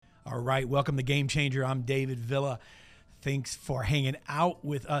All right, welcome to Game Changer. I'm David Villa. Thanks for hanging out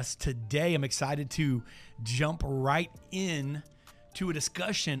with us today. I'm excited to jump right in to a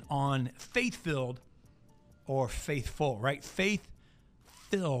discussion on faith-filled or faithful, right?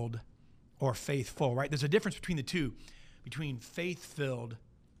 Faith-filled or faithful, right? There's a difference between the two. Between faith-filled,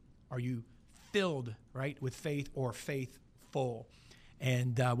 are you filled, right, with faith, or faithful?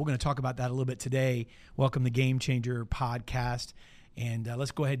 And we're going to talk about that a little bit today. Welcome to Game Changer podcast. And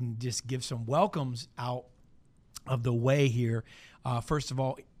let's go ahead and just give some welcomes out of the way here. First of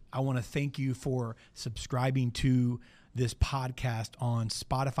all, I want to thank you for subscribing to this podcast on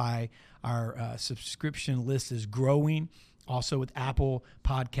Spotify. Our subscription list is growing. Also with Apple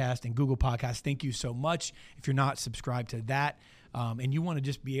Podcast and Google Podcast. Thank you so much. If you're not subscribed to that and you want to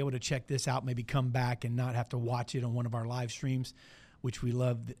just be able to check this out, maybe come back and not have to watch it on one of our live streams, which we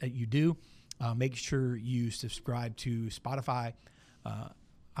love that you do, make sure you subscribe to Spotify,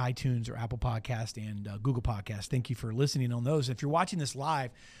 iTunes or Apple Podcast and Google Podcast. Thank you for listening on those. If you're watching this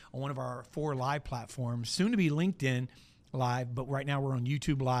live on one of our 4 live platforms, soon to be LinkedIn Live, but right now we're on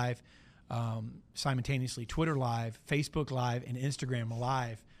YouTube Live, simultaneously Twitter Live, Facebook Live, and Instagram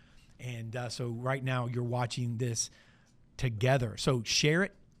Live. And so right now you're watching this together. So share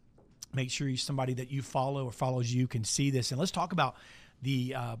it. Make sure somebody that you follow or follows you can see this. And let's talk about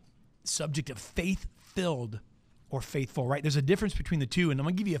the subject of faith-filled or faithful, right? There's a difference between the two. And I'm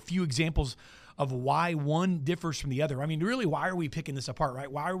going to give you a few examples of why one differs from the other. I mean, really, why are we picking this apart, right?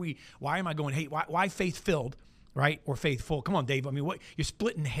 Why am I going, hey, why faith-filled, right? Or faithful? Come on, Dave. I mean, what you're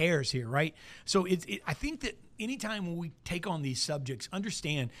splitting hairs here, right? So I think that anytime when we take on these subjects,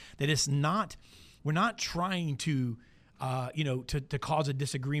 understand that we're not trying to, to cause a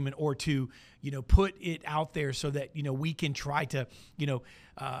disagreement or to, put it out there so that, we can try to,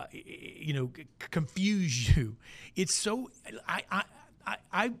 confuse you. It's so,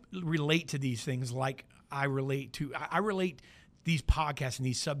 I relate to these things like I relate these podcasts and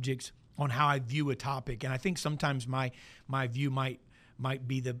these subjects on how I view a topic. And I think sometimes my view might not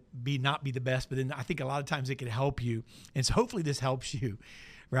be the best, but then I think a lot of times it can help you. And so hopefully this helps you,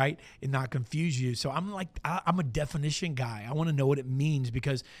 right? And not confuse you. So I'm a definition guy. I want to know what it means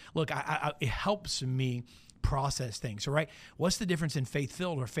because look, it helps me process things. So, right. What's the difference in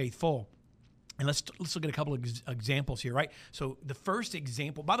faith-filled or faithful? And let's look at a couple of examples here, right? So the first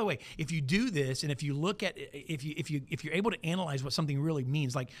example, by the way, if you do this and if you look at, if you're able to analyze what something really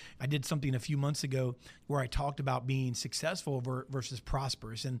means, like I did something a few months ago where I talked about being successful versus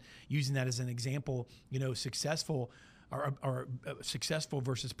prosperous and using that as an example, successful or successful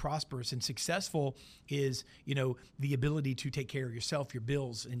versus prosperous. And successful is, the ability to take care of yourself, your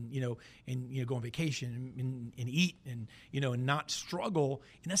bills, and, go on vacation and eat and, and not struggle.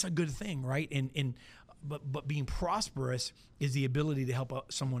 And that's a good thing, right? But being prosperous is the ability to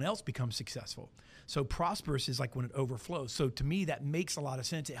help someone else become successful. So prosperous is like when it overflows. So to me, that makes a lot of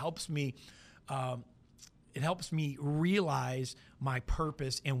sense. It helps me realize my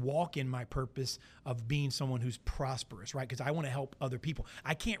purpose and walk in my purpose of being someone who's prosperous, right? Because I want to help other people.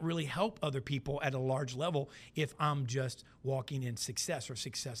 I can't really help other people at a large level if I'm just walking in success or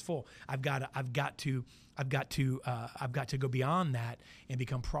successful. I've got to go beyond that and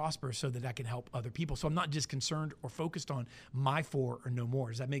become prosperous so that I can help other people. So I'm not just concerned or focused on my 4 or no more.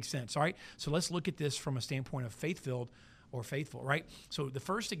 Does that make sense? All right. So let's look at this from a standpoint of faith-filled or faithful, right? So the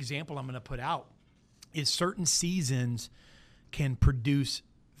first example I'm going to put out is certain seasons can produce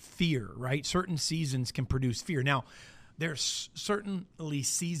fear, right? Certain seasons can produce fear. Now, there's certainly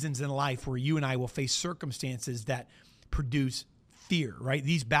seasons in life where you and I will face circumstances that produce fear, right?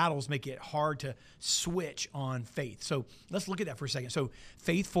 These battles make it hard to switch on faith. So let's look at that for a second. So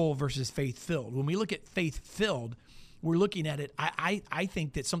faithful versus faith-filled. When we look at faith-filled, we're looking at it. I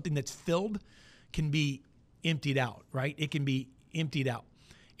think that something that's filled can be emptied out, right? It can be emptied out.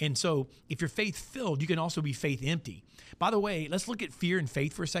 And so if you're faith-filled, you can also be faith-empty. By the way, let's look at fear and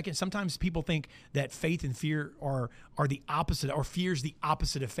faith for a second. Sometimes people think that faith and fear are the opposite, or fear is the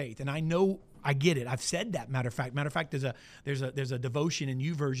opposite of faith. And I know, I get it. I've said that, matter of fact. There's a devotion in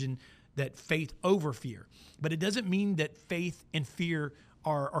YouVersion that faith over fear. But it doesn't mean that faith and fear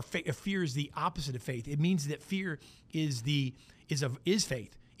fear is the opposite of faith. It means that fear is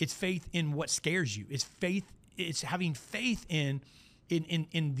faith. It's faith in what scares you. It's faith. It's having faith in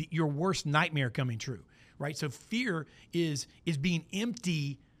your worst nightmare coming true, right? So fear is being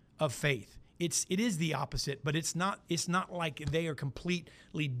empty of faith. It is the opposite, but it's not like they are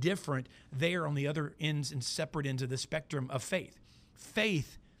completely different. They are on the other ends and separate ends of the spectrum of faith.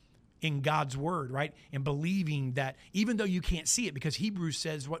 Faith in God's word, right? And believing that even though you can't see it, because Hebrews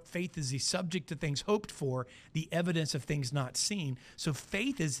says what faith is the subject of things hoped for, the evidence of things not seen. So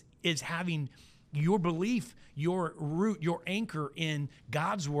faith is having your belief, your root, your anchor in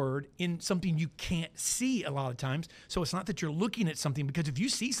God's word, in something you can't see a lot of times. So it's not that you're looking at something, because if you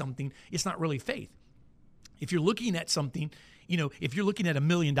see something, it's not really faith. If you're looking at something, if you're looking at $1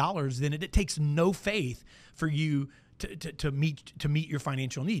 million, then it takes no faith for you to meet your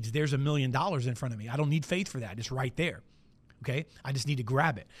financial needs. There's $1 million in front of me. I don't need faith for that. It's right there. Okay, I just need to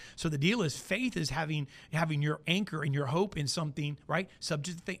grab it. So the deal is, faith is having your anchor and your hope in something, right?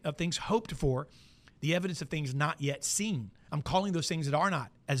 Subject of things hoped for, the evidence of things not yet seen. I'm calling those things that are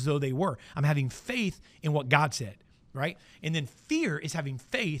not as though they were. I'm having faith in what God said, right? And then fear is having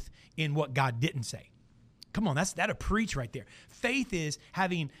faith in what God didn't say. Come on, that'll preach right there. Faith is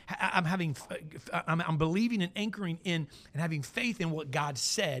I'm believing and anchoring in and having faith in what God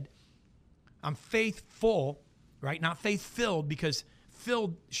said. I'm faithful, right? Not faith-filled, because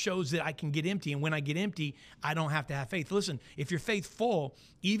filled shows that I can get empty. And when I get empty, I don't have to have faith. Listen, if you're faithful,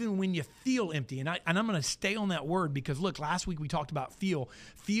 even when you feel empty, and I'm going to stay on that word, because look, last week we talked about feel.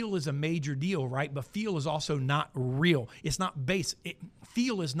 Feel is a major deal, right? But feel is also not real. It's not based.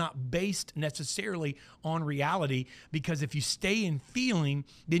 Feel is not based necessarily on reality, because if you stay in feeling,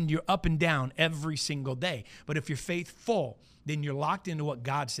 then you're up and down every single day. But if you're faithful, then you're locked into what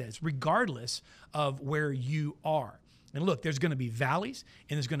God says, regardless of where you are. And look, there's going to be valleys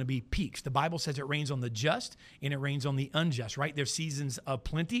and there's going to be peaks. The Bible says it rains on the just and it rains on the unjust, right? There's seasons of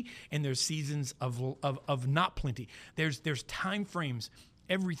plenty and there's seasons of not plenty. There's time frames,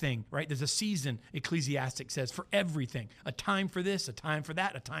 everything, right? There's a season, Ecclesiastic says, for everything. A time for this, a time for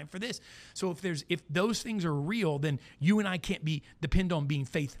that, a time for this. So if those things are real, then you and I can't depend on being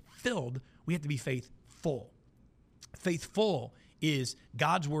faith-filled. We have to be faithful. Faithful is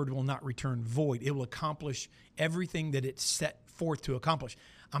God's word will not return void. It will accomplish everything that it's set forth to accomplish.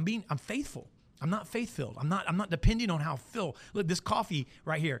 I'm faithful. I'm not faith-filled. I'm not depending on how Phil. Look, this coffee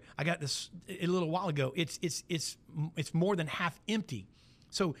right here, I got this a little while ago. It's more than half empty.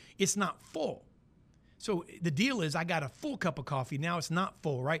 So it's not full. So the deal is, I got a full cup of coffee. Now it's not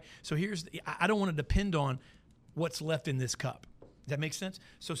full, right? So I don't want to depend on what's left in this cup. Does that make sense?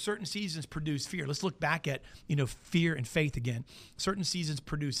 So certain seasons produce fear. Let's look back at, fear and faith again. Certain seasons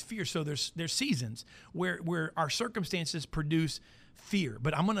produce fear. So there's seasons where our circumstances produce fear.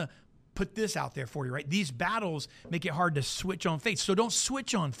 But I'm going to put this out there for you, right? These battles make it hard to switch on faith. So don't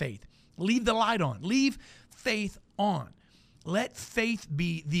switch on faith. Leave the light on. Leave faith on. Let faith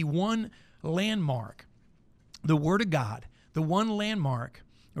be the one landmark, the Word of God, the one landmark,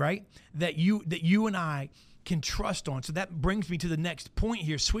 right, that you and I can trust on. So that brings me to the next point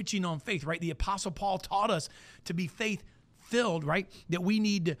here, switching on faith, right? The Apostle Paul taught us to be faith-filled, right? That we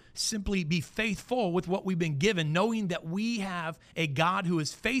need to simply be faithful with what we've been given, knowing that we have a God who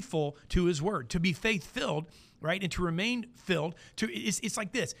is faithful to his word. To be faith-filled, right, and to remain filled. It's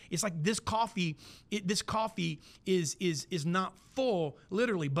like this. It's like this coffee. This coffee is not full,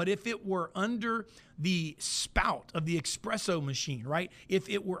 literally. But if it were under the spout of the espresso machine, right? If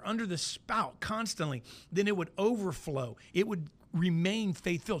it were under the spout constantly, then it would overflow. It would remain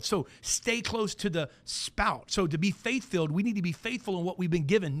faith-filled. So stay close to the spout. So to be faith-filled, we need to be faithful in what we've been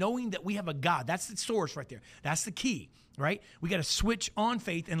given, knowing that we have a God. That's the source right there. That's the key. Right? We got to switch on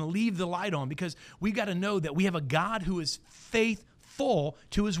faith and leave the light on, because we got to know that we have a God who is faithful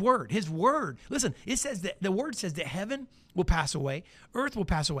to his word. His word. Listen, it says that the word says that heaven will pass away, earth will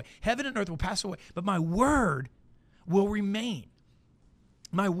pass away, heaven and earth will pass away, but my word will remain.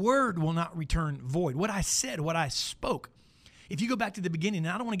 My word will not return void. What I said, what I spoke. If you go back to the beginning, and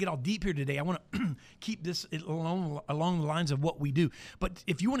I don't want to get all deep here today, I want to keep this along the lines of what we do. But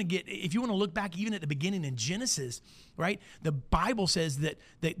if you want to look back even at the beginning in Genesis, right? The Bible says that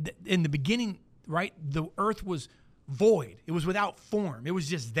in the beginning, right, the earth was void. It was without form. It was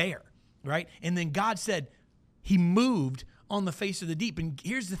just there, right? And then God said he moved on the face of the deep. And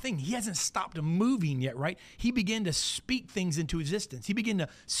here's the thing. He hasn't stopped moving yet, right? He began to speak things into existence. He began to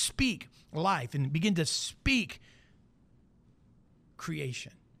speak life and begin to speak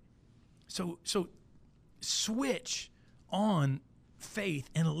creation. So switch on faith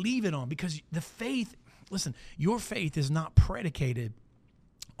and leave it on, because the faith, listen, your faith is not predicated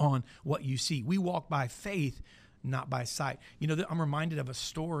on what you see. We walk by faith, not by sight. I'm reminded of a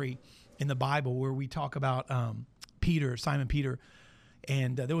story in the Bible where we talk about Simon Peter,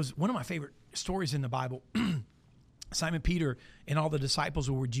 and there was one of my favorite stories in the Bible Simon Peter and all the disciples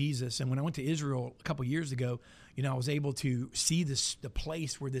were with Jesus. And when I went to Israel a couple years ago, I was able to see the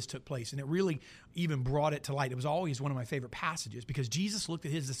place where this took place. And it really even brought it to light. It was always one of my favorite passages because Jesus looked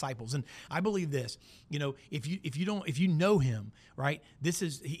at his disciples. And I believe this, if you know him, right, this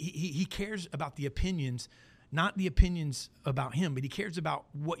is, he cares about the opinions, not the opinions about him, but he cares about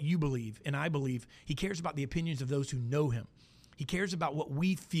what you believe. And I believe he cares about the opinions of those who know him. He cares about what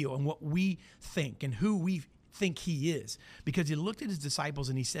we feel and what we think and who we think he is, because he looked at his disciples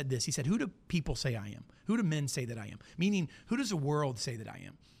and he said this. He said, who do people say I am? Who do men say that I am? Meaning, who does the world say that I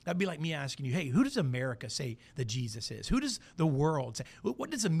am? That'd be like me asking you, hey, who does America say that Jesus is? Who does the world say?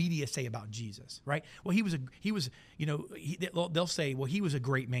 What does the media say about Jesus, right? Well, they'll say, well, he was a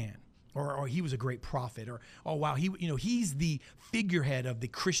great man. Or he was a great prophet, or oh wow, he's the figurehead of the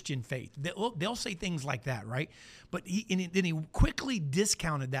Christian faith. They'll say things like that, right? But then he quickly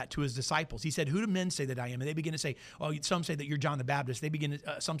discounted that to his disciples. He said, "Who do men say that I am?" And they begin to say, "Oh, some say that you're John the Baptist." They begin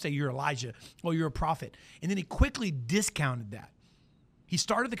to, some say you're Elijah. Oh, you're a prophet. And then he quickly discounted that. He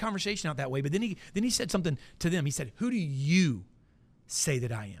started the conversation out that way, but then he said something to them. He said, "Who do you say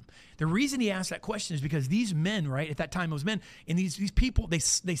that I am?" The reason he asked that question is because these men, right, at that time, those men, and these people, they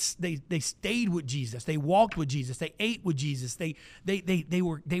stayed with Jesus. They walked with Jesus. They ate with Jesus. They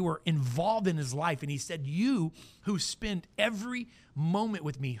were involved in his life. And he said, "You who spend every moment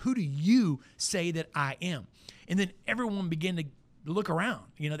with me, who do you say that I am?" And then everyone began to look around.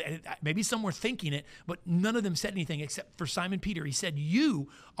 Maybe some were thinking it, but none of them said anything except for Simon Peter. He said,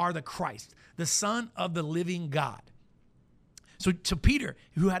 "You are the Christ, the Son of the living God." So Peter,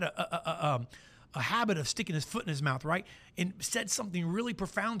 who had a habit of sticking his foot in his mouth, right, and said something really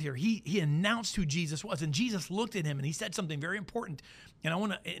profound here. He announced who Jesus was, and Jesus looked at him and he said something very important.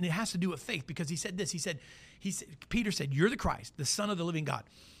 And it has to do with faith, because he said this. Peter said, "You're the Christ, the Son of the living God."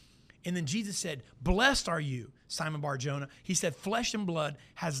 And then Jesus said, "Blessed are you, Simon Bar-Jonah." He said, "Flesh and blood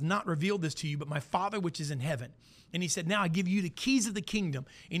has not revealed this to you, but my Father which is in heaven." And he said, "Now I give you the keys of the kingdom."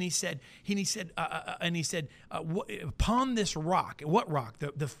 And he said, upon this rock, what rock?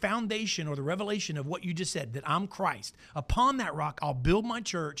 The foundation or the revelation of what you just said, that I'm Christ. Upon that rock, I'll build my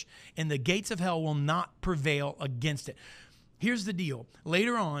church, and the gates of hell will not prevail against it. Here's the deal.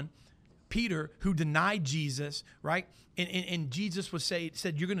 Later on, Peter, who denied Jesus, right? And Jesus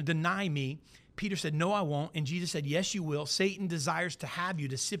said, "You're going to deny me." Peter said, "No, I won't." And Jesus said, "Yes, you will. Satan desires to have you,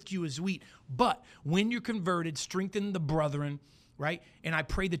 to sift you as wheat. But when you're converted, strengthen the brethren," right? "And I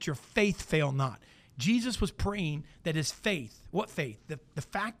pray that your faith fail not." Jesus was praying that his faith, what faith? The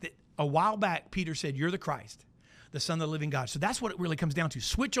fact that a while back, Peter said, "You're the Christ, the Son of the living God." So that's what it really comes down to.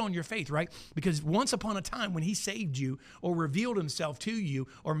 Switch on your faith, right? Because once upon a time when he saved you or revealed himself to you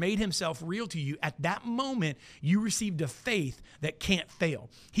or made himself real to you, at that moment, you received a faith that can't fail.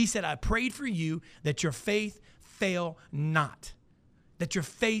 He said, "I prayed for you that your faith fail not." That your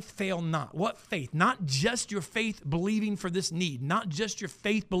faith fail not. What faith? Not just your faith believing for this need, not just your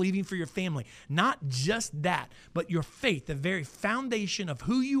faith believing for your family, not just that, but your faith, the very foundation of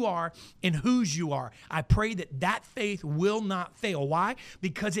who you are and whose you are. I pray that faith will not fail. Why?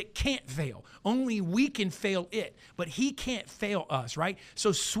 Because it can't fail. Only we can fail it, but he can't fail us, right?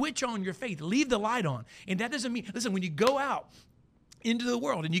 So switch on your faith. Leave the light on. And that doesn't mean, listen, when you go out into the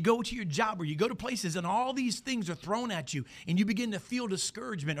world and you go to your job or you go to places and all these things are thrown at you and you begin to feel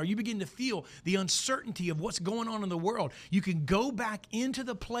discouragement or you begin to feel the uncertainty of what's going on in the world, you can go back into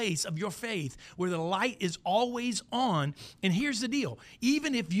the place of your faith where the light is always on. And here's the deal.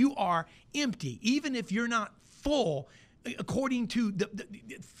 Even if you are empty, even if you're not full according to the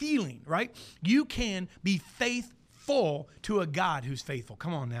feeling, right? You can be faithful to a God who's faithful.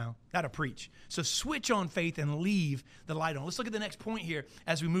 Come on now. Gotta preach. So switch on faith and leave the light on. Let's look at the next point here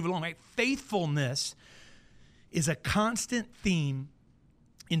as we move along, right? Faithfulness is a constant theme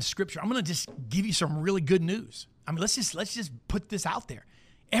in Scripture. I'm going to just give you some really good news. I mean, let's just put this out there.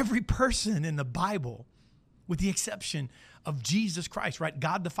 Every person in the Bible, with the exception of Jesus Christ, right?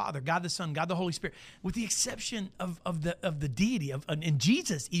 God the Father, God the Son, God the Holy Spirit, with the exception of the deity, and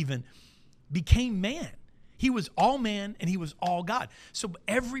Jesus even became man. He was all man and he was all God. So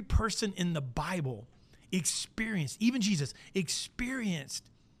every person in the Bible experienced, even Jesus,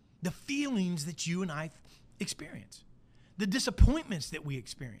 experienced the feelings that you and I experience, the disappointments that we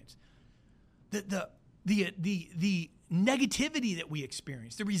experience, the negativity that we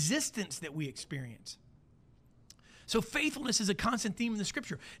experience, the resistance that we experience. So faithfulness is a constant theme in the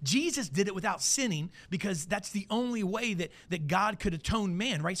scripture. Jesus did it without sinning because that's the only way that God could atone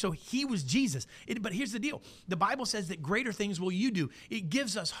man, right? So he was Jesus. But here's the deal. The Bible says that greater things will you do. It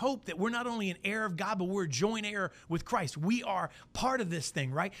gives us hope that we're not only an heir of God, but we're a joint heir with Christ. We are part of this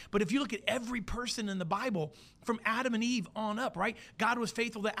thing, right? But if you look at every person in the Bible, from Adam and Eve on up, right? God was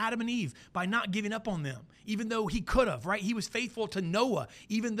faithful to Adam and Eve by not giving up on them, even though he could have, right? He was faithful to Noah,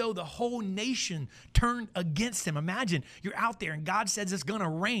 even though the whole nation turned against him. Imagine you're out there and God says it's going to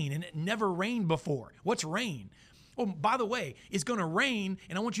rain, and it never rained before. What's rain? Oh, by the way, it's going to rain,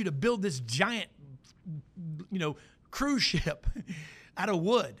 and I want you to build this giant, cruise ship out of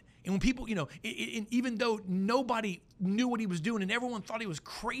wood. And when people, even though nobody knew what he was doing and everyone thought he was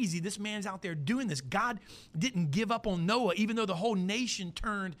crazy, this man's out there doing this. God didn't give up on Noah, even though the whole nation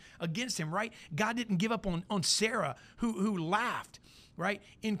turned against him, right? God didn't give up on Sarah, who laughed, right,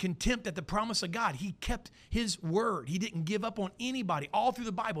 in contempt at the promise of God. He kept his word. He didn't give up on anybody. All through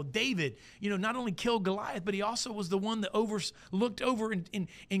the Bible, David, not only killed Goliath, but he also was the one that looked over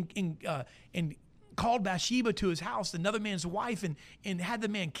and called Bathsheba to his house, another man's wife, and had the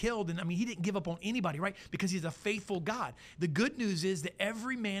man killed. And he didn't give up on anybody, right? Because he's a faithful God. The good news is that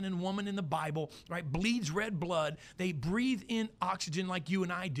every man and woman in the Bible, right, bleeds red blood. They breathe in oxygen like you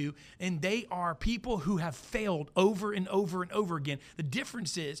and I do. And they are people who have failed over and over and over again. The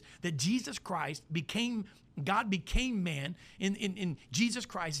difference is that Jesus Christ God became man, in Jesus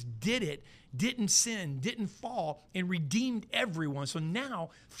Christ did it, didn't sin, didn't fall, and redeemed everyone. So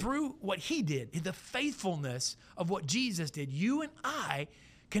now, through what he did, the faithfulness of what Jesus did, you and I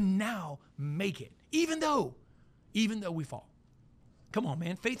can now make it, even though we fall. Come on,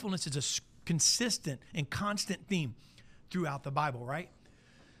 man. Faithfulness is a consistent and constant theme throughout the Bible, right?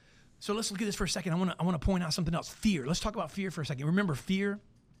 So let's look at this for a second. I want to point out something else. Fear. Let's talk about fear for a second. Remember, fear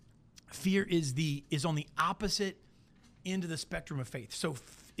is on the opposite end of the spectrum of faith. So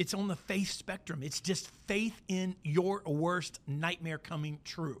it's on the faith spectrum. It's just faith in your worst nightmare coming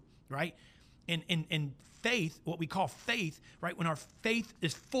true, right? And faith, what we call faith, right? When our faith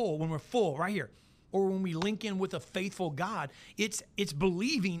is full, when we're full, right here, or when we link in with a faithful God, it's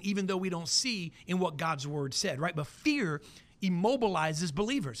believing even though we don't see in what God's word said, right? But fear immobilizes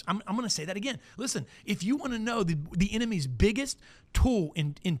believers. I'm going to say that again. Listen, if you want to know the enemy's biggest tool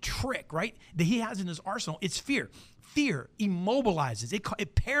and trick, right, that he has in his arsenal, it's fear. Fear immobilizes.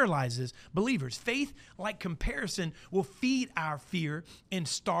 It paralyzes believers. Faith, like comparison, will feed our fear and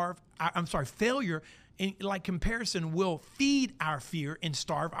failure, like comparison, will feed our fear and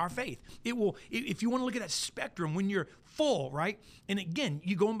starve our faith. It will, if you want to look at that spectrum, when you're full, right? And again,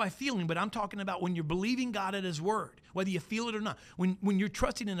 you go in by feeling, but I'm talking about when you're believing God at his word, whether you feel it or not. When you're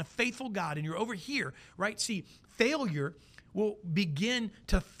trusting in a faithful God and you're over here, right? See, failure will begin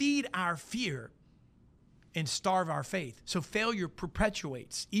to feed our fear and starve our faith. So failure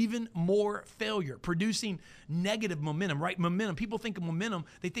perpetuates even more failure, producing negative momentum, right? Momentum. People think of momentum.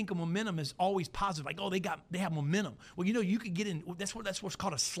 They think of momentum as always positive. Like, oh, they have momentum. Well, you could get in. That's what's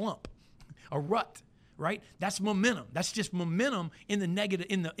called a slump, a rut, right? That's momentum. That's just momentum in the negative,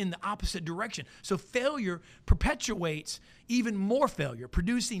 in the opposite direction. So failure perpetuates even more failure,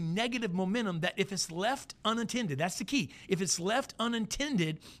 producing negative momentum that if it's left unattended, that's the key. If it's left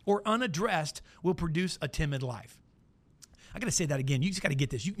unattended or unaddressed, will produce a timid life. I got to say that again. You just got to get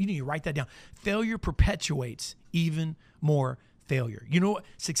this. You need to write that down. Failure perpetuates even more failure. You know what?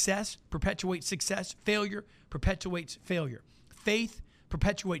 Success perpetuates success. Failure perpetuates failure. Faith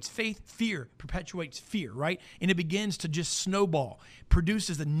perpetuates faith. Fear perpetuates fear, right? And it begins to just snowball,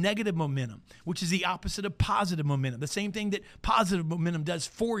 produces a negative momentum, which is the opposite of positive momentum. The same thing that positive momentum does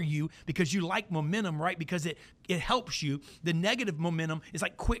for you because you like momentum, right? Because it helps you. The negative momentum is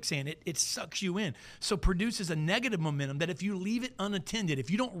like quicksand. It sucks you in. So produces a negative momentum that if you leave it unattended, if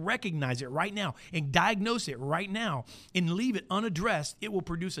you don't recognize it right now and diagnose it right now and leave it unaddressed, it will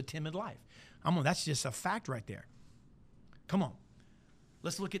produce a timid life. That's just a fact right there. Come on.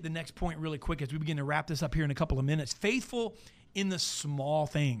 Let's look at the next point really quick as we begin to wrap this up here in a couple of minutes. Faithful in the small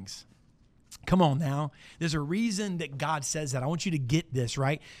things. Come on now. There's a reason that God says that. I want you to get this,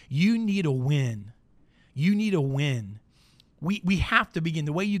 right? You need a win. You need a win. We have to begin.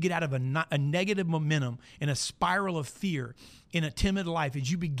 The way you get out of a negative momentum and a spiral of fear in a timid life is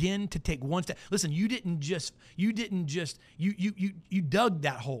you begin to take one step. Listen, you dug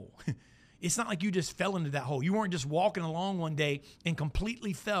that hole. It's not like you just fell into that hole. You weren't just walking along one day and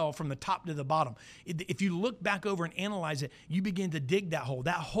completely fell from the top to the bottom. If you look back over and analyze it, you begin to dig that hole.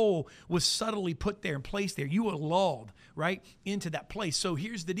 That hole was subtly put there and placed there. You were lulled, right, into that place. So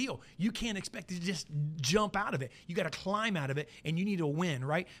here's the deal. You can't expect to just jump out of it. You got to climb out of it, and you need to win,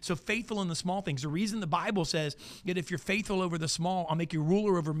 right? So faithful in the small things. The reason the Bible says that if you're faithful over the small, I'll make you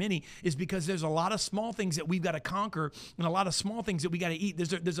ruler over many, is because there's a lot of small things that we've got to conquer and a lot of small things that we got to eat.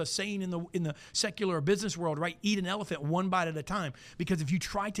 There's a saying in the secular business world, right? Eat an elephant one bite at a time. Because if you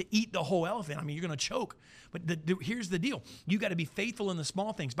try to eat the whole elephant, I mean, you're going to choke. But here's the deal. You got to be faithful in the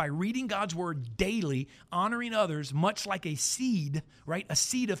small things by reading God's word daily, honoring others, much like a seed, right? A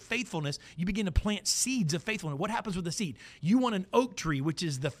seed of faithfulness. You begin to plant seeds of faithfulness. What happens with the seed? You want an oak tree, which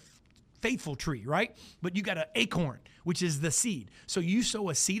is the faithful tree, right? But you got an acorn, which is the seed. So you sow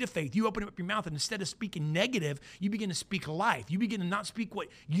a seed of faith. You open up your mouth, and instead of speaking negative, you begin to speak life. You begin to not speak what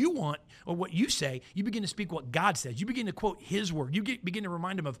you want or what you say. You begin to speak what God says. You begin to quote his word. You begin to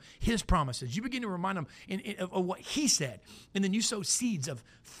remind him of his promises. You begin to remind him of what he said. And then you sow seeds of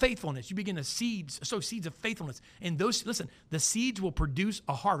faithfulness. You begin to sow seeds of faithfulness. And those, listen, the seeds will produce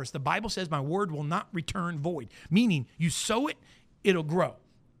a harvest. The Bible says my word will not return void, meaning you sow it, it'll grow.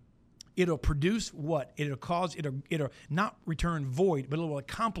 It'll produce what? It'll not return void, but it'll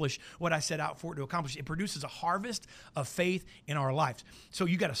accomplish what I set out for it to accomplish. It produces a harvest of faith in our lives. So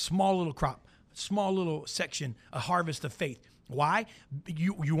you got a small little crop, small little section, a harvest of faith. Why?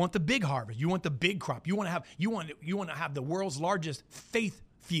 You want the big harvest. You want the big crop. You want to have the world's largest faith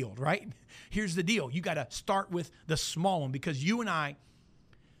field, right? Here's the deal. You got to start with the small one, because you and I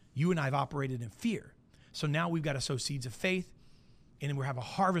have operated in fear. So now we've got to sow seeds of faith. And then we'll have a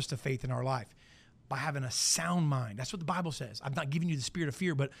harvest of faith in our life by having a sound mind. That's what the Bible says. I'm not giving you the spirit of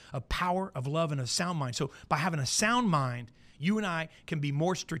fear, but a power of love and a sound mind. So by having a sound mind, you and I can be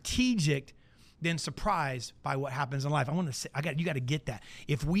more strategic than surprised by what happens in life. I want to say, you got to get that.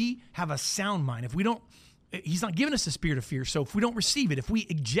 If we have a sound mind, he's not giving us the spirit of fear. So if we don't receive it, if we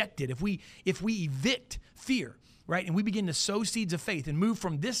eject it, if we evict fear, right? And we begin to sow seeds of faith and move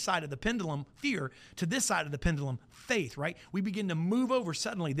from this side of the pendulum, fear, to this side of the pendulum, faith, right? We begin to move over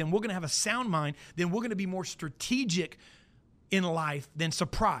suddenly. Then we're going to have a sound mind. Then we're going to be more strategic in life than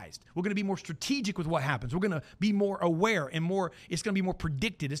surprised. We're going to be more strategic with what happens. We're going to be more aware and it's going to be more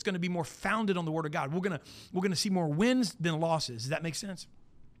predicted. It's going to be more founded on the word of God. We're going to see more wins than losses. Does that make sense?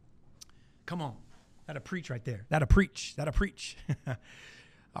 Come on. That'll preach right there. That'll preach.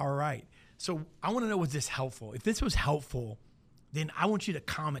 All right. So I want to know, was this helpful? If this was helpful, then I want you to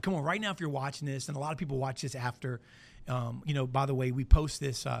comment. Come on, right now, if you're watching this, and a lot of people watch this after, by the way, we post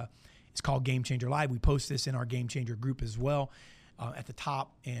this, it's called Game Changer Live. We post this in our Game Changer group as well at the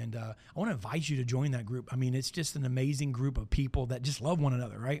top. And I want to invite you to join that group. I mean, it's just an amazing group of people that just love one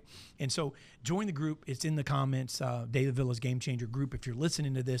another, right? And so join the group. It's in the comments, David Villa's Game Changer group. If you're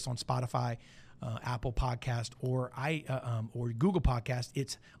listening to this on Spotify, Apple Podcast, or Google Podcast,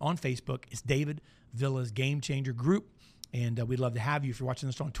 it's on Facebook. It's David Villa's Game Changer Group, and we'd love to have you. If you're watching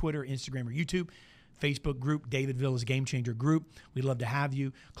this on Twitter, Instagram, or YouTube, Facebook group, David Villa's Game Changer Group. We'd love to have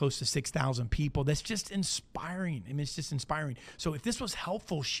you. Close to 6,000 people. That's just inspiring. I mean, it's just inspiring. So if this was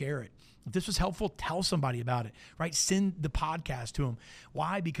helpful, share it. If this was helpful, tell somebody about it, right? Send the podcast to them.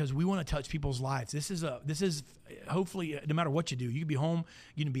 Why? Because we want to touch people's lives. This is hopefully, no matter what you do, you could be home,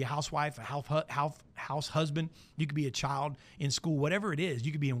 you can be a housewife, a house husband, you could be a child in school, whatever it is,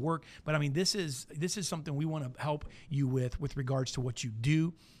 you could be in work. But I mean, this is something we want to help you with regards to what you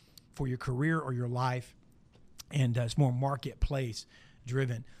do for your career or your life. And it's more marketplace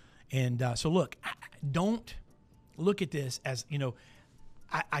driven. And so look, don't look at this as,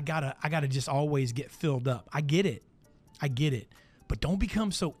 I gotta just always get filled up. I get it. But don't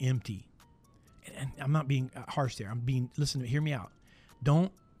become so empty. And I'm not being harsh there. Listen, hear me out.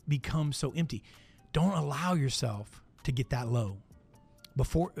 Don't become so empty. Don't allow yourself to get that low.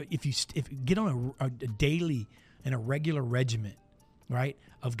 If you get on a daily and a regular regimen, right,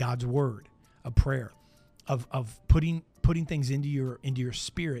 of God's word, of prayer, of putting things into your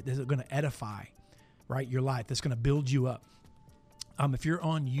spirit that's going to edify, right, your life, that's going to build you up. If you're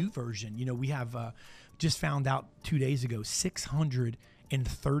on YouVersion, we have just found out 2 days ago,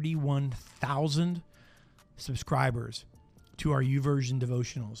 631,000 subscribers to our YouVersion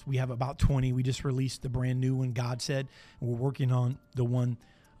devotionals. We have about 20. We just released the brand new one, God Said. And we're working on the one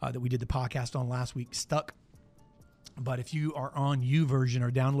that we did the podcast on last week, Stuck. But if you are on YouVersion, or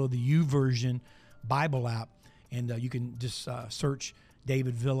download the YouVersion Bible app, and you can just search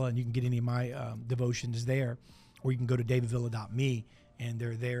David Villa, and you can get any of my devotions there. Or you can go to davidvilla.me, and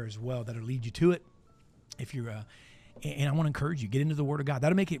they're there as well. That'll lead you to it. If you're And I want to encourage you, get into the Word of God.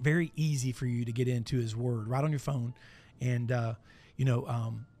 That'll make it very easy for you to get into His Word right on your phone. And, I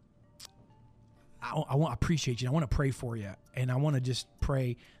appreciate you. I want to pray for you. And I want to just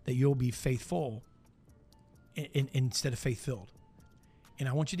pray that you'll be faithful instead of faith-filled. And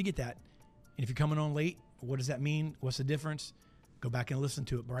I want you to get that. And if you're coming on late, what does that mean? What's the difference? Go back and listen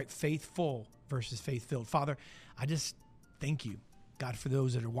to it, right? Faithful versus faith-filled. Father, I just thank you, God, for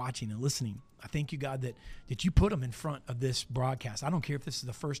those that are watching and listening. I thank you, God, that you put them in front of this broadcast. I don't care if this is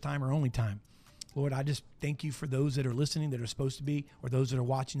the first time or only time. Lord, I just thank you for those that are listening that are supposed to be, or those that are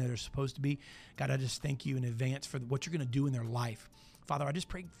watching that are supposed to be. God, I just thank you in advance for what you're going to do in their life. Father, I just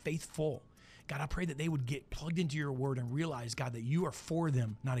pray faithful. God, I pray that they would get plugged into your word and realize, God, that you are for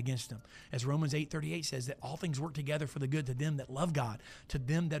them, not against them. As Romans 8:38 says, that all things work together for the good to them that love God, to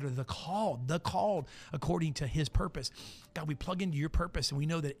them that are the called according to his purpose. God, we plug into your purpose and we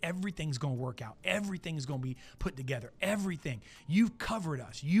know that everything's going to work out. Everything's going to be put together. Everything. You've covered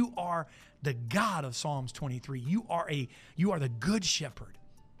us. You are the God of Psalms 23. You are the good shepherd.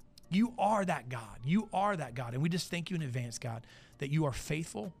 You are that God. You are that God. And we just thank you in advance, God, that you are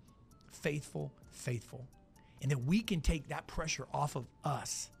faithful, faithful, faithful. And that we can take that pressure off of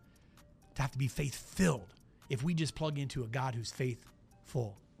us to have to be faith-filled if we just plug into a God who's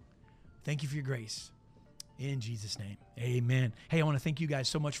faithful. Thank you for your grace. In Jesus' name, amen. Hey, I want to thank you guys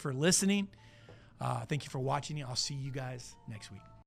so much for listening. Thank you for watching. I'll see you guys next week.